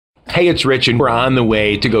Hey, it's Rich, and we're on the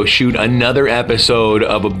way to go shoot another episode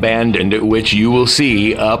of Abandoned, which you will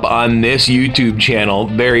see up on this YouTube channel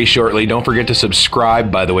very shortly. Don't forget to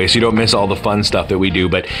subscribe, by the way, so you don't miss all the fun stuff that we do.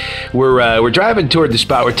 But we're driving toward the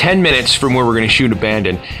spot. We're 10 minutes from where we're going to shoot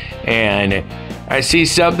Abandoned, and I see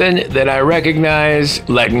something that I recognize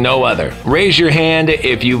like no other. Raise your hand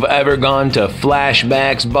if you've ever gone to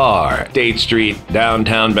Flashbacks Bar, State Street,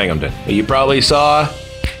 downtown Binghamton. You probably saw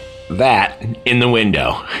that in the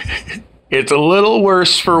window. It's a little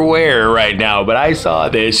worse for wear right now, but I saw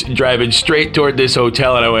this driving straight toward this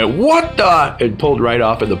hotel and I went, what the? It pulled right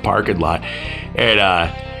off in the parking lot. And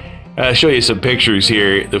I'll show you some pictures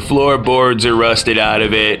here. The floorboards are rusted out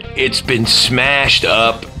of it. It's been smashed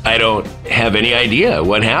up. I don't have any idea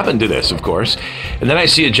what happened to this, of course. And then I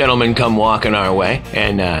see a gentleman come walking our way,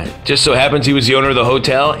 and just so happens he was the owner of the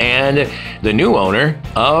hotel and the new owner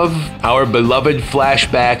of our beloved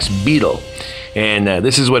Flashbacks Beetle. And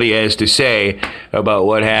this is what he has to say about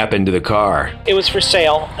what happened to the car. It was for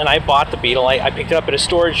sale, and I bought the Beetle. I picked it up at a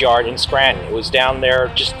storage yard in Scranton. It was down there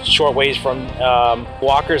just short ways from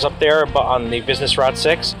Walker's up there on the Business Route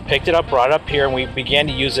 6. Picked it up, brought it up here, and we began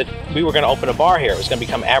to use it. We were going to open a bar here. It was going to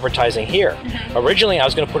become advertising here. Originally, I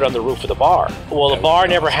was going to put it on the roof of the bar. Well, the bar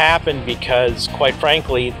never happened because, quite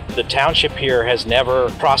frankly, the township here has never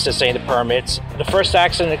processed any of the permits. The first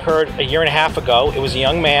accident occurred a year and a half ago. It was a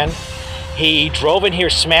young man. He drove in here,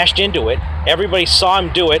 smashed into it. Everybody saw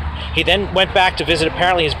him do it. He then went back to visit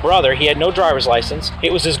apparently his brother. He had no driver's license.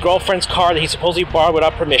 It was his girlfriend's car that he supposedly borrowed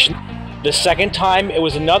without permission. The second time, it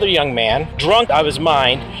was another young man, drunk out of his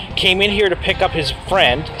mind, came in here to pick up his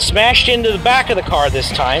friend, smashed into the back of the car this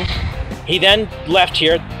time. He then left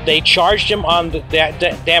here. They charged him on the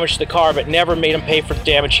damage to the car, but never made him pay for the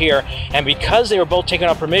damage here. And because they were both taken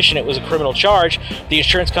on permission, it was a criminal charge, the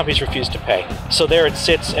insurance companies refused to pay. So there it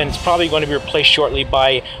sits, and it's probably going to be replaced shortly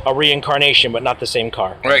by a reincarnation, but not the same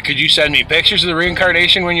car. All right, could you send me pictures of the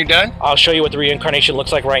reincarnation when you're done? I'll show you what the reincarnation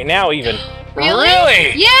looks like right now, even.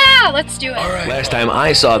 Really? Yeah, let's do it. All right. Last time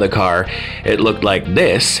I saw the car, it looked like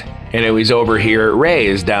this, and it was over here at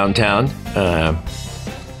Ray's downtown.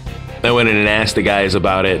 I went in and asked the guys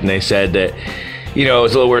about it, and they said that, you know,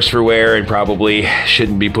 it's a little worse for wear and probably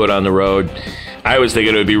shouldn't be put on the road. I was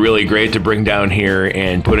thinking it would be really great to bring down here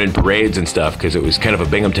and put in parades and stuff because it was kind of a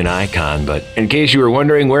Binghamton icon. But in case you were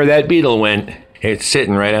wondering where that Beetle went, it's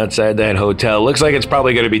sitting right outside that hotel. Looks like it's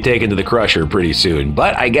probably going to be taken to the crusher pretty soon.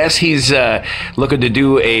 But I guess he's looking to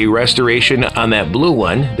do a restoration on that blue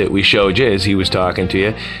one that we showed you as he was talking to you.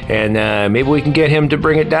 And maybe we can get him to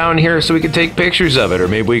bring it down here so we can take pictures of it. Or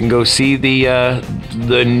maybe we can go see the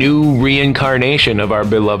new reincarnation of our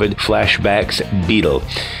beloved Flashbacks Beetle.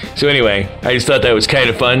 So anyway, I just thought that was kind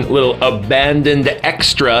of fun. Little abandoned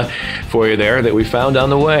extra for you there that we found on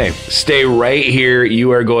the way. Stay right here.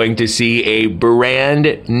 You are going to see a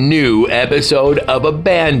brand new episode of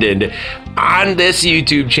Abandoned on this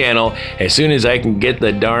YouTube channel as soon as I can get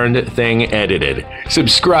the darned thing edited.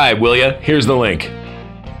 Subscribe, will ya? Here's the link.